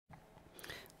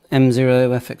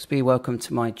FTM400D, welcome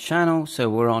to my channel. So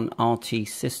we're on RT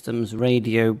Systems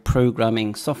radio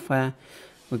programming software.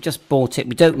 We've just bought it.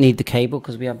 We don't need the cable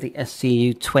because we have the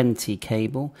SCU20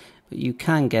 cable, but you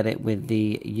can get it with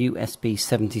the USB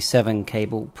 77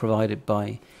 cable provided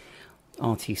by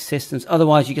RT Systems.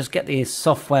 Otherwise, you just get the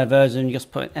software version. You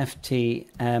just put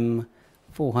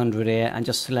FTM400 here and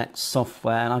just select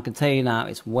software. And I can tell you now,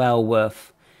 it's well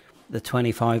worth the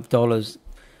 $25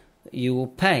 that you will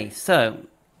pay. So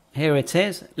here it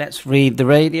is. Let's read the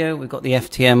radio. We've got the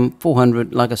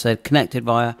FTM400, like I said, connected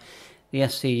via the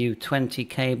SCU20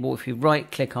 cable. If you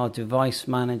right click our device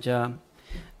manager,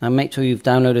 and make sure you've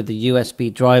downloaded the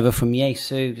USB driver from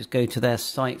Yaesu, just go to their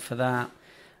site for that.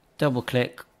 Double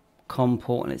click COM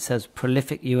port and it says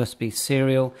prolific USB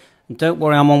serial. And don't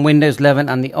worry, I'm on Windows 11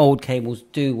 and the old cables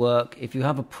do work. If you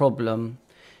have a problem,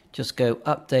 just go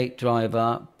update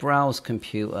driver, browse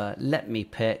computer, let me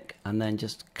pick, and then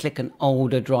just click an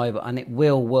older driver, and it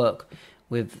will work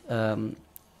with,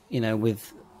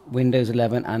 with Windows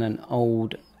 11 and an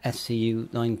old SCU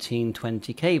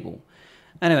 1920 cable.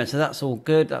 Anyway, so that's all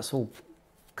good. That's all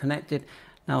connected.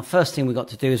 Now, first thing we got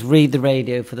to do is read the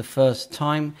radio for the first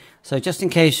time. So just in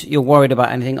case you're worried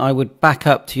about anything, I would back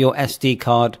up to your SD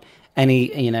card.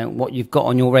 What you've got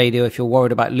on your radio if you're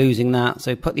worried about losing that.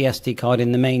 So put the SD card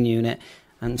in the main unit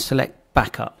and select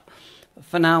backup.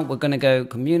 For now, we're going to go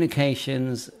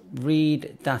communications,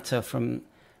 read data from,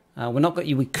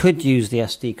 we could use the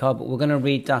SD card, but we're going to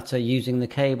read data using the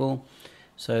cable.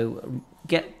 So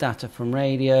get data from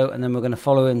radio, and then we're going to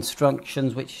follow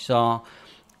instructions, which are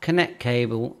connect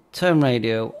cable, turn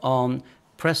radio on,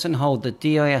 press and hold the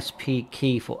DISP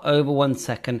key for over 1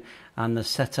 second, and the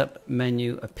setup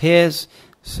menu appears.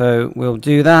 So we'll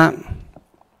do that.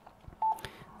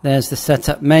 There's the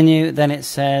setup menu. Then it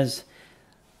says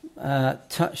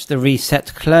touch the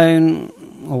reset clone,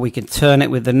 or we can turn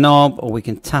it with the knob, or we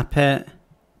can tap it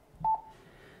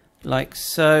like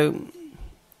so.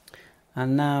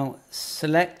 And now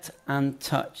select and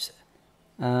touch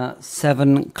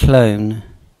 7 clone.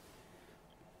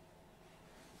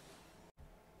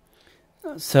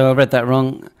 So I read that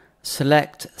wrong.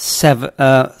 Select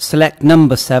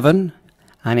number 7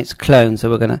 and it's clone. So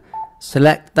we're going to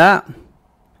select that,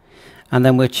 and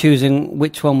then we're choosing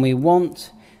which one we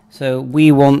want. So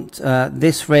we want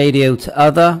this radio to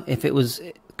other, if it was,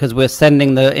 because we're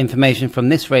sending the information from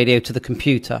this radio to the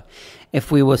computer.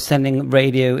 If we were sending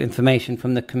radio information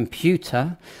from the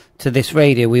computer to this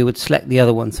radio, we would select the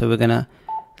other one. So we're going to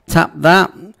tap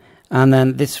that, and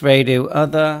then this radio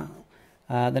other.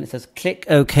 Then it says click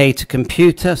OK to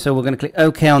computer. So we're going to click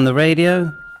OK on the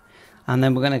radio, and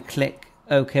then we're going to click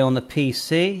OK on the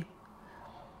PC.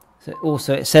 So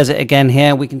also it says it again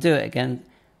here. We can do it again.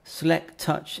 Select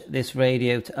touch this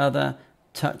radio to other,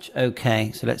 touch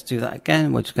OK. So let's do that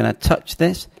again. We're just going to touch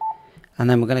this, and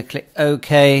then we're going to click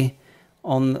OK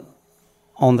on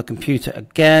the computer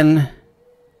again.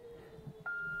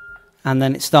 And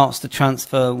then it starts to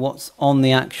transfer what's on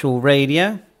the actual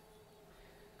radio.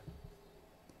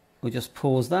 We'll just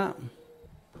pause that.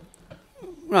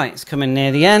 Right, it's coming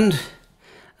near the end,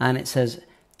 and it says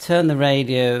turn the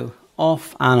radio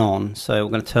off and on. So we're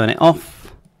going to turn it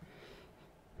off.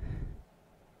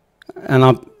 And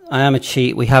I am a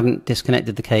cheat, we haven't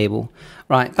disconnected the cable.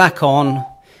 Right, back on.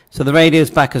 So the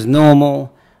radio's back as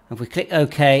normal. If we click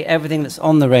OK, everything that's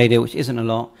on the radio, which isn't a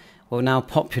lot, will now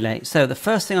populate. So the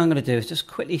first thing I'm going to do is just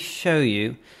quickly show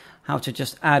you how to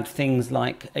just add things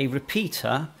like a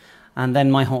repeater and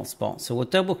then my hotspot. So we'll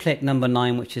double click number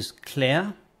 9, which is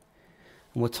clear,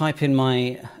 and we'll type in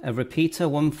my repeater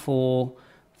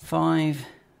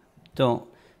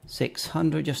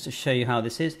 145.600 just to show you how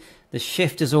this is. The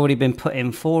shift has already been put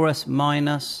in for us,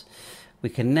 minus. We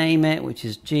can name it, which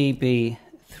is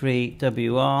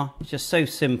GB3WR. It's just so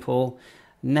simple.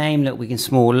 Name that we can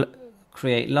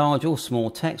create large or small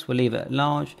text. We'll leave it at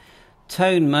large.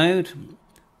 Tone mode.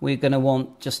 We're going to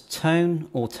want just tone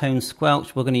or tone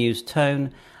squelch. We're going to use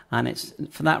tone, and it's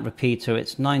for that repeater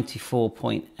it's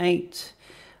 94.8.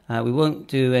 We won't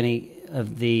do any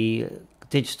of the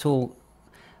digital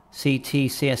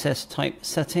CT, CSS type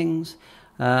settings.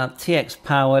 TX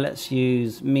power, let's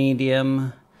use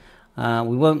medium.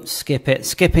 We won't skip it.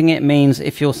 Skipping it means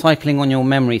if you're cycling on your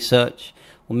memory search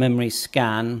or memory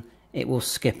scan, it will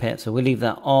skip it. So we'll leave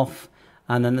that off,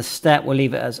 and then the step we'll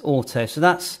leave it as auto. So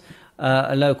that's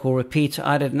a local repeater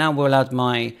added. Now we'll add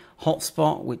my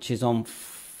hotspot, which is on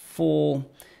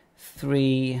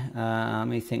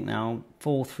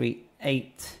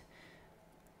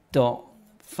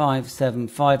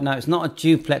 438.575. Now it's not a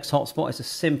duplex hotspot, it's a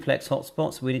simplex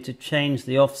hotspot, so we need to change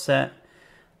the offset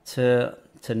to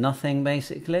nothing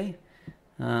basically.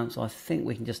 So I think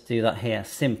we can just do that here,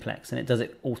 simplex, and it does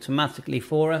it automatically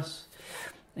for us.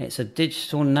 It's a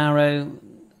digital narrow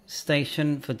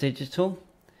station for digital.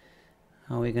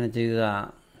 How are we going to do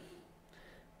that?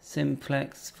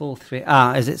 Simplex 43.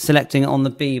 Is it selecting it on the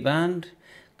B band?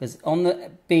 Because on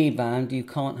the B band you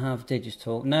can't have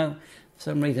digital. No, for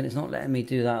some reason it's not letting me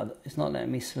do that. It's not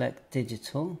letting me select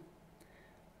digital.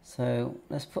 So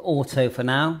let's put auto for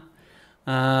now.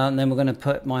 And then we're going to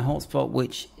put my hotspot,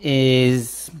 which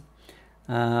is,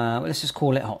 let's just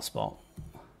call it hotspot.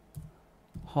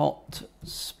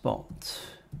 Hotspot.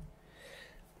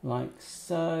 Like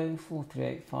so,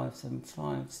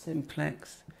 438575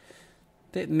 simplex.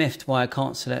 Bit miffed why I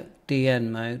can't select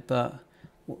DN mode, but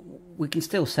we can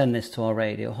still send this to our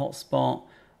radio. Hotspot,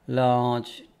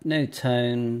 large, no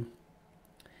tone,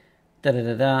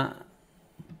 da-da-da-da.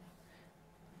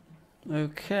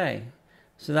 Okay,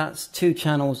 so that's 2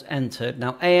 channels entered.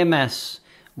 Now AMS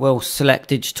will select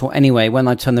digital anyway when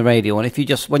I turn the radio on. If you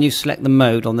just, when you select the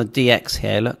mode on the DX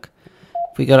here, look,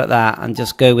 if we go like that and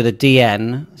just go with a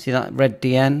DN, see that red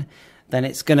DN, then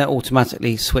it's going to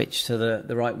automatically switch to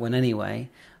the right one anyway.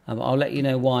 I'll let you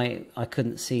know why I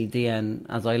couldn't see DN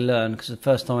as I learn, because the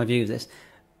first time I've used this.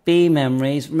 B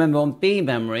memories, remember on B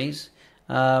memories,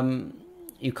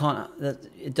 you can't,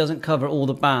 it doesn't cover all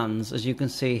the bands, as you can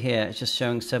see here. It's just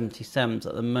showing 77s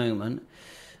at the moment.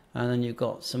 And then you've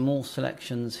got some more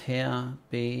selections here,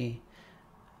 B,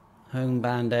 home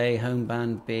band A, home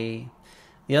band B.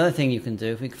 The other thing you can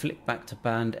do, if we flick back to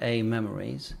band A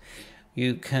memories,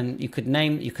 you can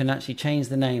actually change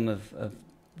the name of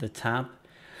the tab.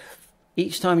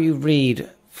 Each time you read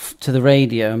to the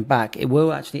radio and back, it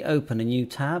will actually open a new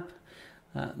tab.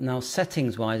 Now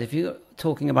settings wise, if you're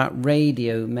talking about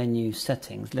radio menu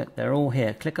settings, look, they're all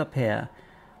here. Click up here,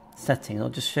 settings. I'll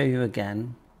just show you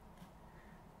again.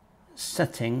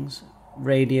 Settings,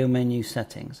 radio menu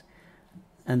settings,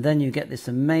 and then you get this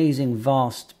amazing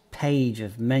vast page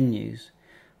of menus.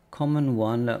 Common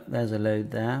one, look, there's a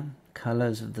load there.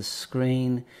 Colors of the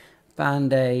screen,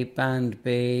 band A, band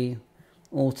B,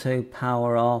 auto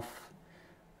power off.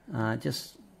 I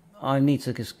need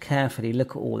to just carefully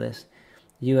look at all this.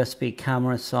 USB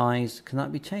camera size, can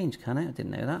that be changed, can it? I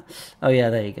didn't know that. Oh yeah,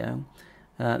 there you go.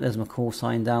 There's my call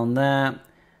sign down there.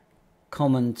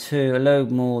 Common 2, a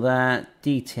load more there.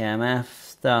 DTMF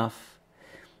stuff.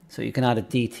 So you can add a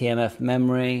DTMF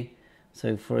memory.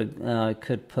 So for I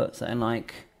could put something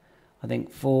like, I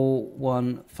think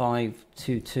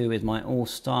 41522 is my all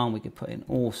star, and we could put in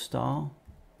all star.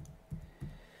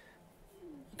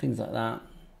 Things like that.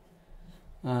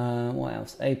 What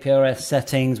else? APRS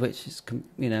settings, which is,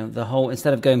 you know, the whole,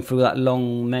 instead of going through that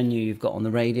long menu you've got on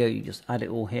the radio, you just add it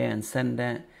all here and send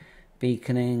it.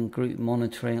 Beaconing, group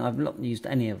monitoring, I've not used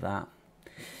any of that.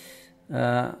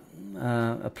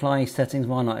 Apply settings,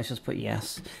 why not? Let's just put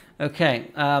yes.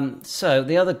 Okay, so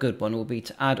the other good one will be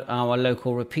to add our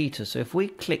local repeater. So if we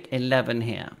click 11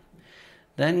 here,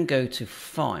 then go to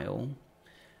File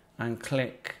and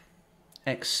click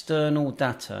External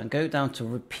Data and go down to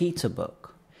Repeater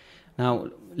Book.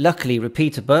 Now, luckily,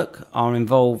 Repeater Book are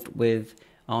involved with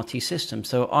RT Systems.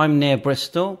 So I'm near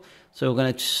Bristol. So we're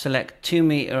going to select 2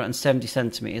 meter and 70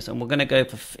 centimeters, and we're going to go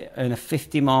for in a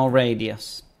 50-mile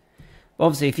radius.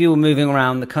 Obviously, if you were moving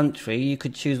around the country, you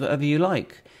could choose whatever you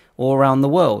like, or around the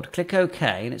world. Click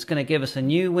OK, and it's going to give us a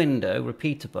new window,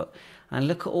 Repeater Book. And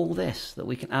look at all this that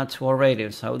we can add to our radio.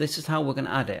 So this is how we're going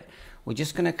to add it. We're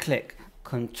just going to click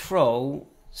Control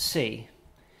C.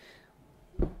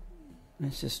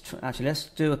 Let's just actually let's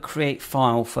do a create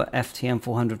file for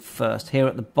FTM400 first. Here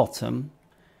at the bottom.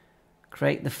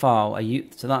 Create the file,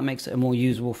 so that makes it a more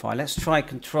usable file. Let's try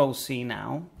Control C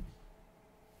now.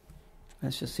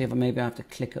 Let's just see if maybe I have to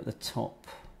click at the top.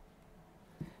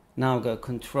 Now go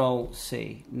Control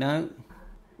C, no.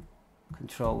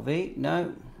 Control V,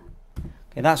 no.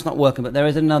 Okay, that's not working, but there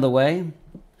is another way.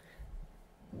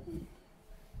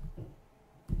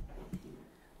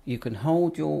 You can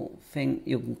hold your thing,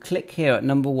 you can click here at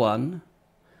number 1.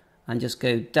 And just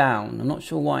go down. I'm not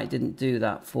sure why it didn't do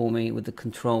that for me with the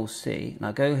Control C.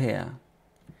 Now go here.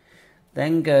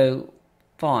 Then go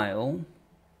File.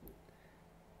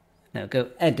 Now go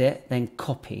Edit, then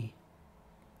Copy.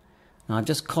 Now I've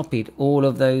just copied all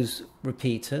of those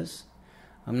repeaters.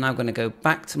 I'm now going to go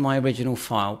back to my original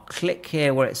file. Click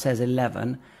here where it says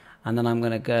 11. And then I'm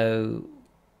going to go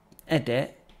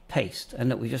Edit, Paste. And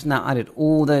look, we've just now added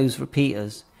all those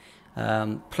repeaters.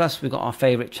 Plus we've got our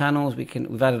favorite channels.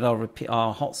 We've added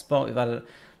our hotspot. We've added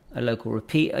a local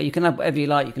repeater. You can add whatever you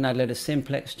like. You can add a load of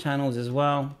simplex channels as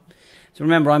well. So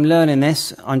remember, I'm learning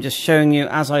this. I'm just showing you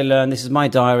as I learn. This is my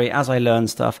diary. As I learn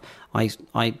stuff, I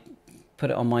put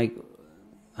it on my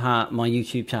my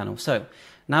YouTube channel. So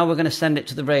now we're going to send it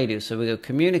to the radio. So we go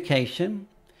communication,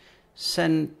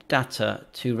 send data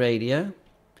to radio,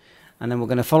 and then we're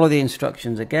going to follow the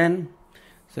instructions again.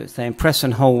 So it's saying press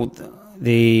and hold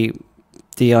the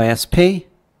DISP.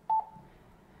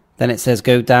 Then it says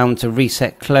go down to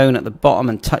reset clone at the bottom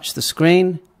and touch the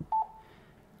screen.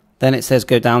 Then it says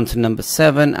go down to number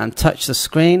 7 and touch the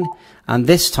screen. And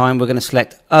this time we're going to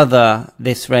select other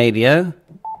this radio,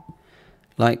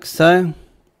 like so.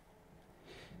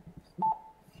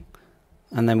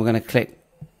 And then we're going to click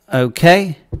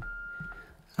OK.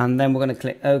 And then we're going to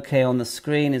click OK on the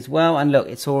screen as well. And look,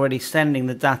 it's already sending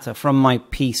the data from my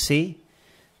PC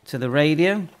to the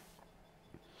radio.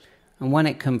 And when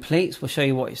it completes, we'll show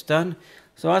you what it's done.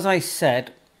 So as I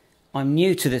said, I'm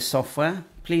new to this software.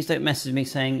 Please don't message me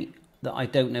saying that I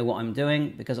don't know what I'm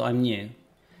doing, because I'm new.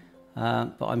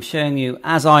 But I'm showing you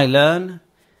as I learn.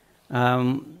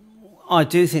 I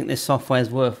do think this software is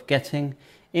worth getting.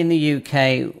 In the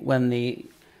UK, when the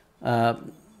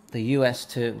US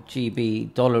to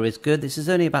GB dollar is good, this is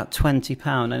only about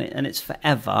 £20, and it's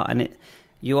forever, and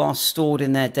you are stored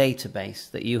in their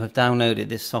database that you have downloaded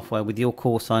this software with your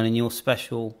call sign and your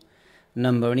special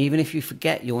number. And even if you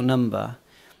forget your number,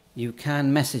 you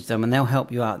can message them and they'll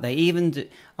help you out. They even do,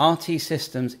 RT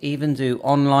Systems even do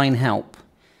online help.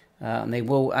 And they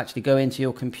will actually go into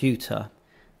your computer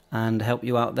and help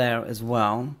you out there as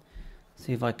well.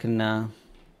 See if I can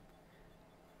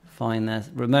find their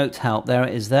remote help. There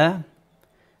it is there.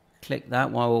 Click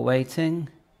that while we're waiting.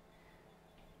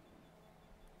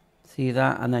 See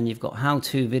that? And then you've got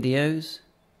how-to videos,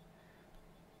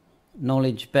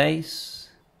 knowledge base,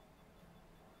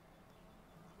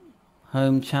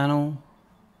 home channel,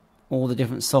 all the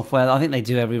different software. I think they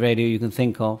do every radio you can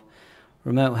think of.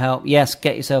 Remote help. Yes,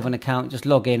 get yourself an account. Just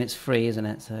log in. It's free, isn't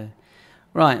it? So,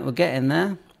 right, we'll get in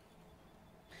there.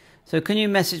 So can you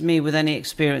message me with any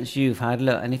experience you've had?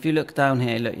 Look, and if you look down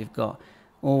here, look, you've got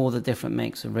all the different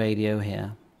makes of radio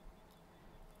here.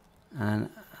 And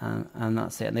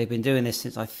that's it. And they've been doing this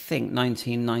since, I think,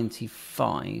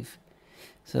 1995.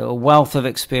 So a wealth of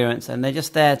experience. And they're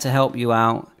just there to help you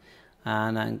out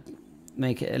and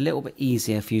make it a little bit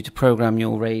easier for you to program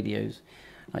your radios.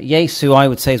 Like Yaesu, I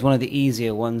would say, is one of the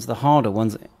easier ones. The harder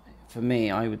ones, for me,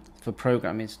 for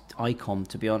programming, is ICOM,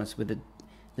 to be honest, with the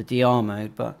DR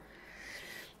mode. But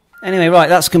anyway, right,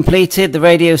 that's completed. The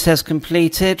radio says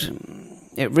completed.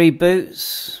 It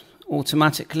reboots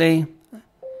automatically.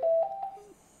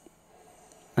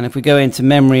 And if we go into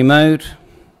memory mode,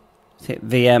 let's hit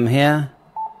VM here.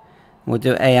 We'll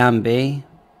do A and B.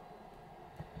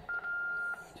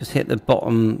 Just hit the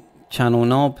bottom channel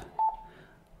knob.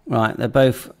 Right, they're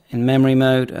both in memory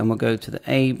mode, and we'll go to the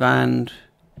A band.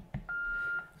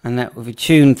 And that will be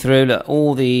tuned through. Look,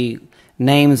 all the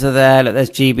names are there. Look,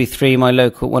 there's GB3,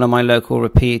 one of my local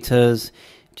repeaters.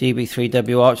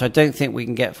 GB3WR, which I don't think we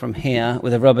can get from here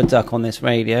with a rubber duck on this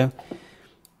radio.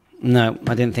 No,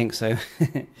 I didn't think so.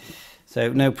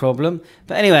 So no problem.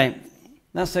 But anyway,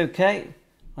 that's okay.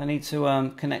 I need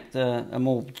to connect a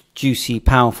more juicy,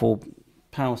 powerful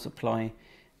power supply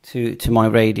to my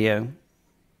radio.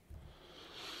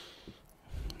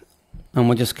 And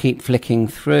we'll just keep flicking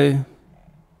through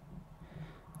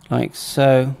like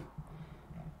so.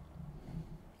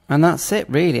 And that's it,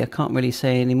 really. I can't really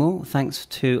say any more. Thanks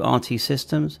to RT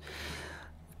Systems.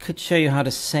 Could show you how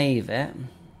to save it.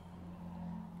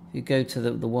 If you go to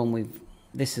the one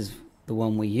this is the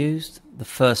one we used, the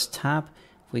first tab.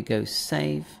 We go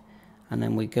save, and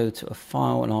then we go to a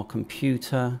file on our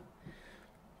computer.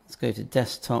 Let's go to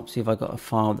desktop, see if I got a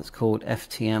file that's called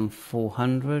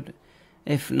FTM400.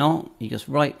 If not, you just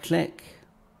right click,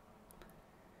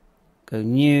 go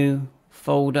new,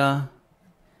 folder,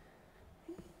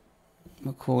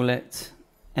 we'll call it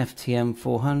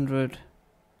FTM400,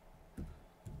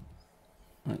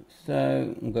 like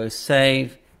so, we'll go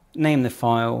save, name the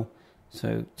file,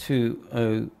 so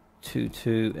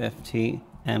 2022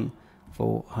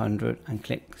 FTM400, and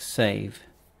click save.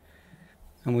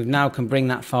 And we now can bring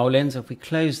that file in. So if we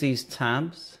close these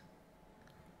tabs,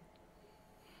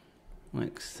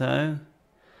 like so,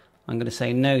 I'm going to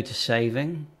say no to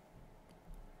saving.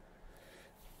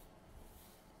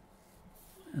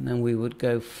 And then we would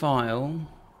go file,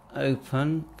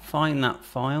 open, find that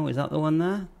file. Is that the one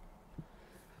there?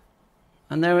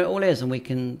 And there it all is, and we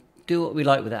can do what we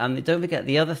like with it. And don't forget,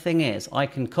 the other thing is I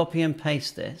can copy and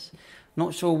paste this.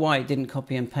 Not sure why it didn't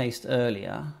copy and paste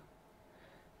earlier.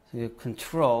 So you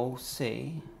Control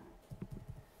C,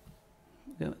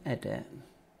 go edit,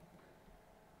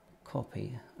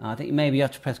 copy. I think maybe you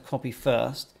have to press copy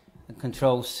first and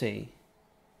Control C.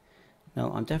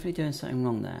 No, I'm definitely doing something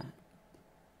wrong there.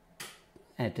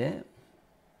 edit,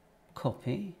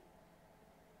 copy,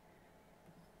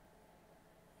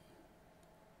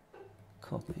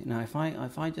 copy. Now if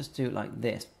I just do it like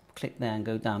this, click there and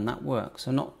go down, that works.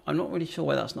 I'm not really sure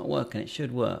why that's not working. It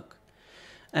should work.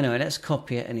 Anyway, let's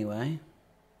copy it anyway.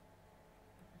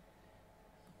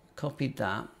 Copied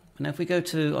that. And if we go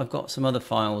to, I've got some other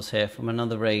files here from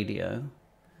another radio.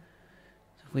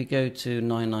 If we go to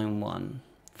 991,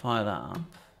 fire that up,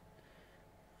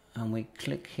 and we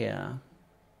click here,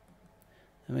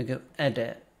 and we go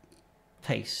edit,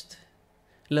 paste.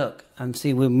 Look, and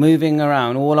see we're moving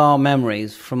around all our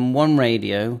memories from one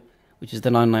radio, which is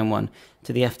the 991,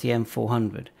 to the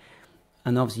FTM400.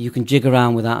 And obviously you can jig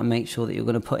around with that and make sure that you're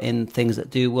going to put in things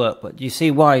that do work. But you see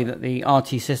why that the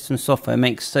RT system software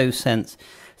makes so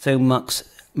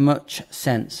much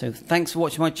sense. So thanks for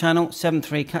watching my channel.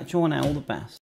 7.3, catch you all now, all the best.